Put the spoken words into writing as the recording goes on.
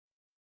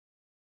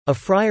A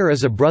friar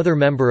is a brother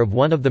member of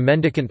one of the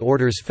mendicant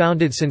orders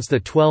founded since the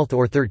 12th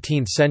or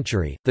 13th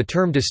century. The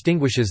term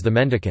distinguishes the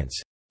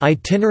mendicants'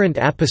 itinerant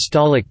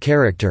apostolic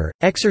character,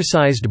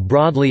 exercised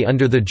broadly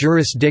under the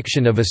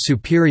jurisdiction of a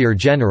superior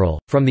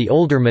general, from the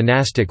older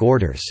monastic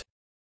orders.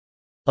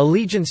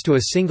 Allegiance to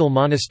a single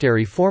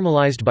monastery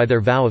formalized by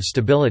their vow of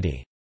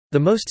stability. The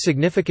most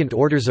significant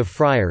orders of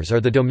friars are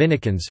the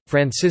Dominicans,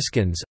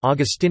 Franciscans,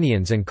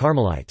 Augustinians and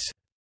Carmelites.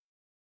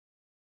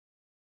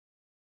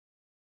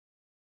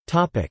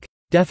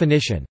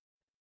 Definition.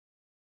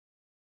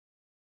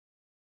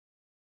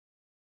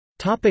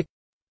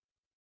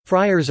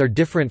 Friars are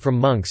different from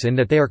monks in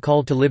that they are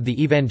called to live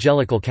the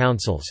evangelical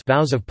counsels,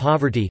 vows of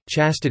poverty,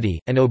 chastity,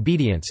 and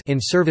obedience in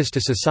service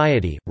to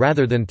society,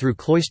 rather than through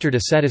cloistered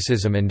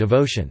asceticism and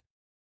devotion.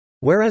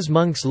 Whereas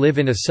monks live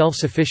in a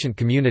self-sufficient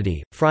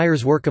community,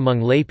 friars work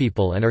among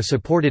laypeople and are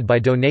supported by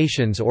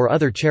donations or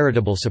other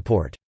charitable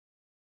support.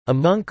 A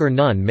monk or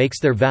nun makes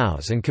their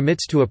vows and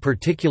commits to a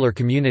particular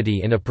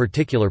community in a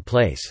particular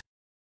place.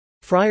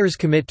 Friars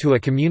commit to a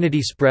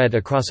community spread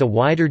across a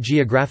wider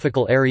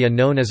geographical area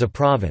known as a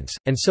province,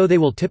 and so they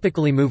will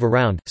typically move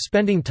around,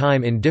 spending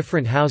time in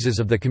different houses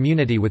of the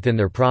community within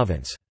their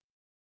province.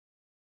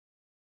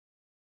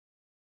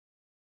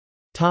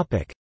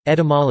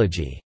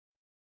 Etymology.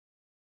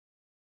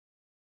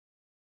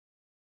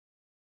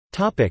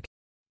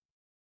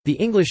 The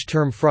English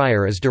term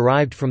friar is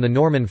derived from the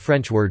Norman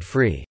French word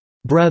frere,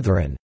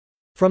 brethren,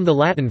 from the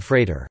Latin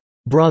frater,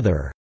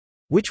 brother,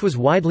 which was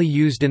widely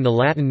used in the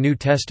Latin New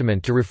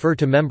Testament to refer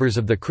to members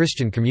of the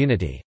Christian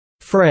community.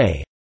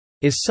 Fray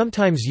is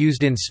sometimes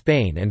used in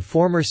Spain and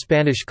former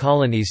Spanish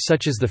colonies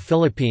such as the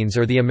Philippines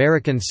or the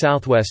American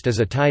Southwest as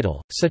a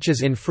title, such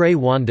as in Fray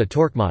Juan de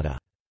Torquemada.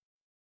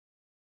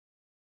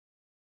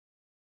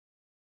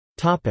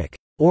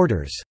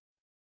 Orders.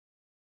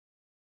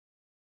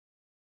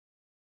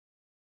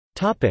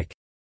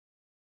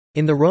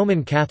 In the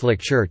Roman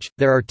Catholic Church,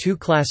 there are two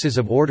classes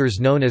of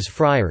orders known as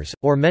friars,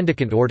 or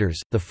mendicant orders,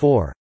 the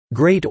four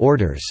great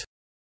orders,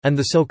 and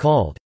the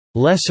so-called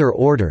lesser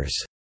orders.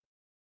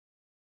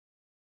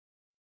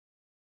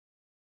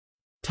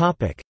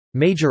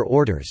 Major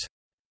orders.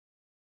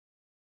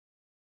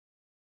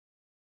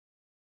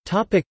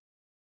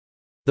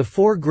 The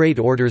four great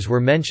orders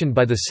were mentioned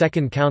by the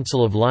Second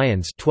Council of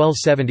Lyons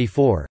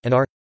 1274, and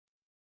are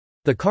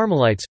the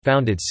Carmelites,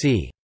 founded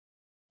c.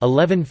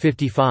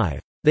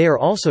 1155. They are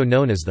also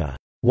known as the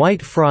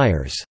White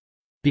Friars,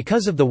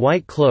 because of the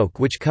white cloak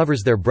which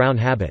covers their brown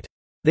habit.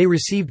 They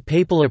received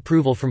papal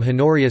approval from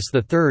Honorius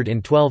III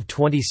in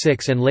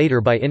 1226 and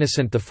later by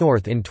Innocent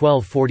IV in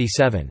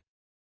 1247.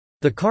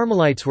 The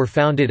Carmelites were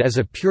founded as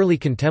a purely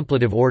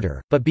contemplative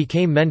order, but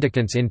became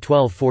mendicants in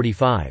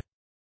 1245.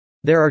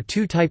 There are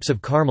two types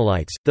of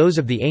Carmelites, those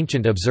of the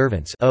Ancient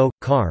Observance o.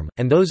 Carm,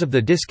 and those of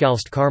the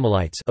Discalced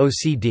Carmelites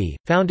OCD,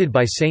 founded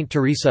by Saint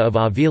Teresa of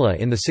Avila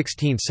in the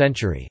 16th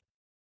century.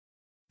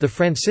 The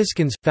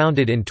Franciscans,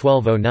 founded in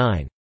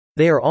 1209.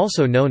 They are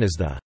also known as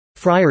the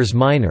Friars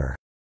Minor.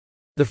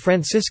 The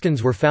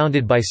Franciscans were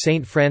founded by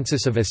Saint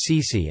Francis of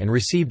Assisi and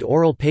received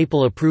oral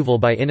papal approval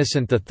by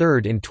Innocent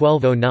III in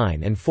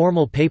 1209 and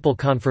formal papal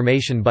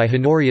confirmation by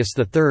Honorius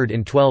III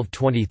in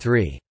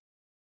 1223.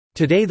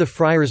 Today the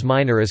Friars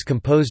Minor is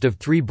composed of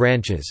three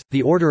branches: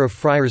 the Order of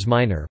Friars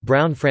Minor,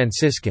 Brown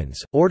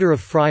Franciscans; Order of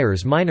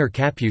Friars Minor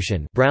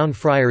Capuchin, Brown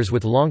Friars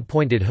with long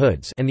pointed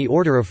hoods; and the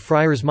Order of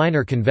Friars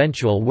Minor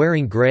Conventual,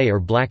 wearing gray or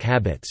black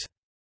habits.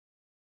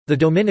 The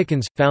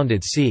Dominicans,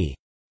 founded c.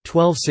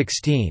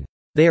 1216.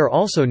 They are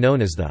also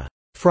known as the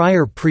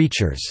Friar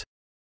Preachers,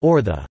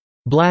 or the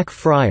Black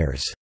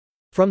Friars,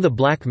 from the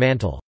black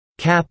mantle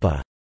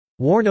kappa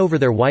worn over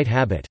their white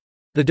habit.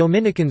 The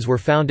Dominicans were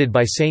founded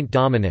by Saint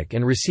Dominic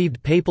and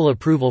received papal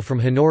approval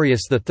from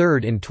Honorius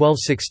III in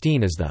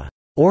 1216 as the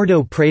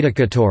Ordo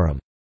Praedicatorum,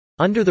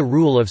 under the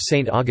rule of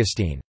Saint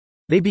Augustine.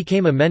 They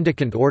became a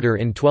mendicant order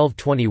in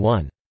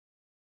 1221.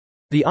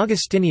 The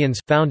Augustinians,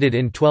 founded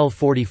in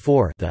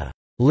 1244, the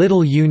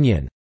Little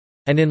Union,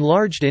 and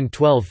enlarged in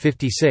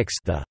 1256,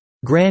 the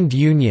Grand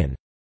Union.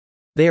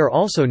 They are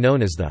also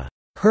known as the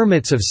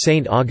Hermits of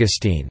Saint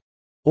Augustine,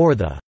 or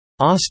the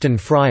Austin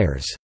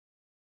Friars.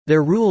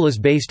 Their rule is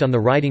based on the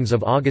writings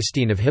of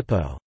Augustine of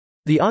Hippo.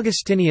 The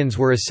Augustinians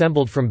were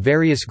assembled from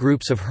various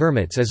groups of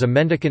hermits as a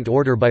mendicant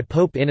order by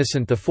Pope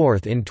Innocent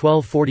IV in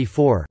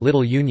 1244,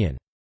 Little Union.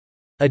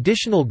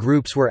 Additional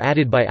groups were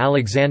added by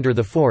Alexander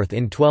IV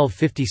in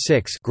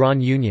 1256,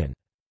 Grand Union.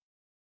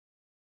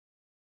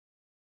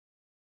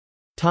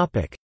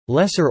 Topic: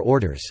 Lesser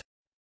orders.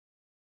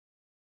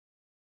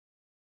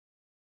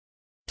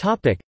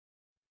 Topic: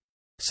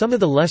 Some of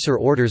the lesser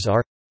orders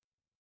are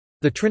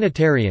the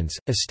Trinitarians,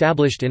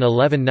 established in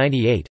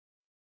 1198.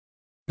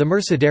 The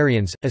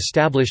Mercedarians,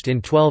 established in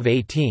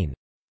 1218.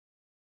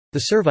 The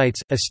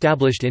Servites,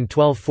 established in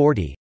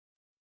 1240.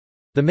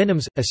 The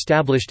Minims,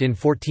 established in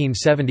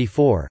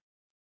 1474.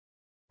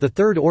 The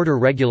Third Order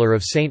Regular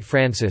of St.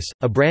 Francis,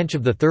 a branch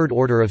of the Third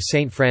Order of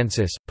St.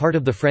 Francis, part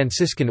of the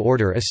Franciscan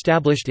Order,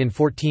 established in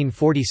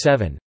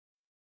 1447.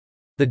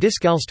 The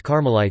Discalced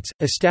Carmelites,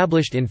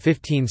 established in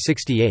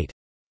 1568.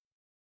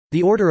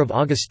 The Order of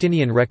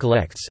Augustinian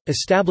Recollects,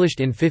 established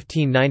in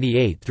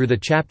 1598 through the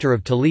Chapter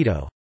of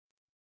Toledo.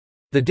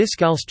 The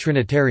Discalced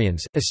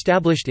Trinitarians,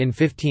 established in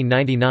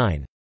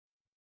 1599.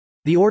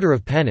 The Order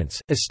of Penance,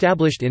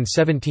 established in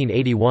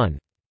 1781.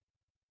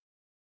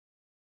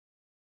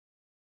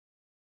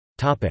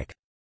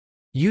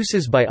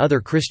 Uses by other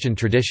Christian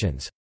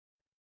traditions.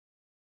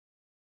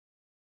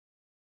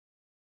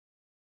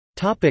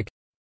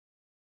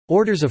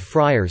 Orders of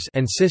friars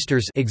and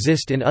sisters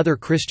exist in other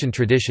Christian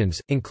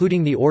traditions,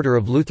 including the Order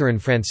of Lutheran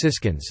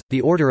Franciscans, the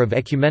Order of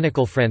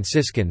Ecumenical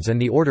Franciscans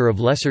and the Order of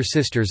Lesser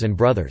Sisters and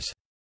Brothers.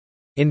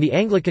 In the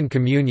Anglican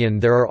Communion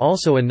there are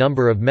also a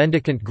number of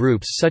mendicant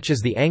groups such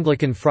as the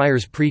Anglican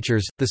Friars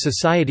Preachers, the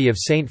Society of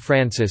St.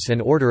 Francis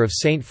and Order of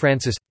St.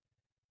 Francis.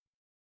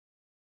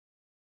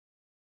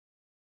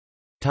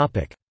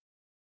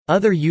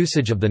 Other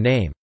usage of the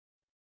name.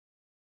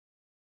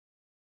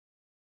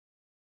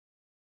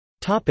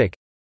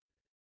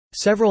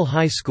 Several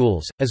high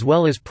schools, as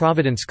well as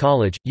Providence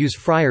College, use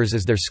Friars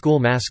as their school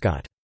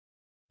mascot.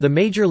 The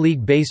Major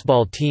League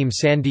Baseball team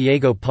San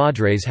Diego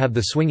Padres have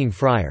the swinging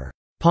friar.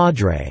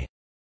 Padre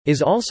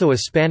is also a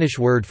Spanish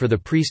word for the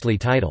priestly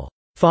title,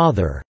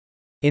 Father.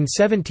 In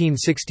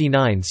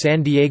 1769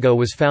 San Diego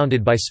was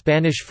founded by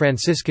Spanish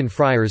Franciscan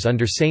friars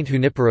under Saint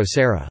Junipero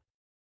Serra.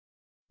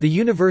 The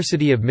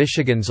University of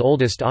Michigan's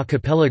oldest a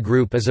cappella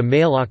group is a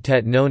male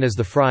octet known as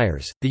the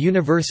Friars. The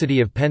University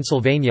of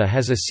Pennsylvania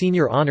has a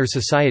senior honor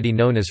society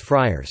known as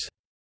Friars.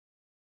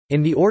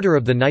 In the Order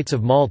of the Knights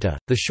of Malta,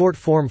 the short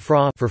form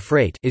fra for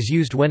freight is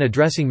used when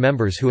addressing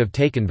members who have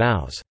taken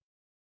vows.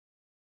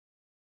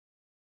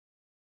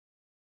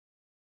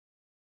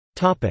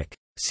 Topic: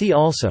 See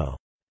also.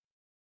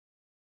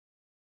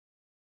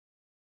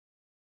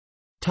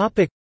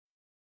 Topic: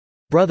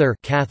 Brother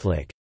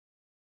Catholic.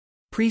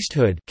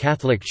 Priesthood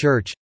Catholic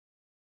Church.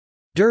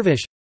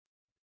 Dervish.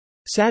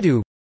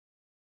 Sadhu.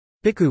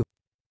 Bhikkhu.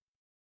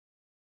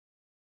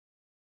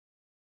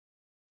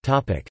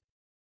 Topic: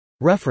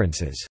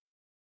 References.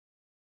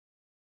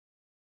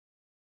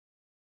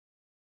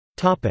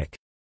 Topic: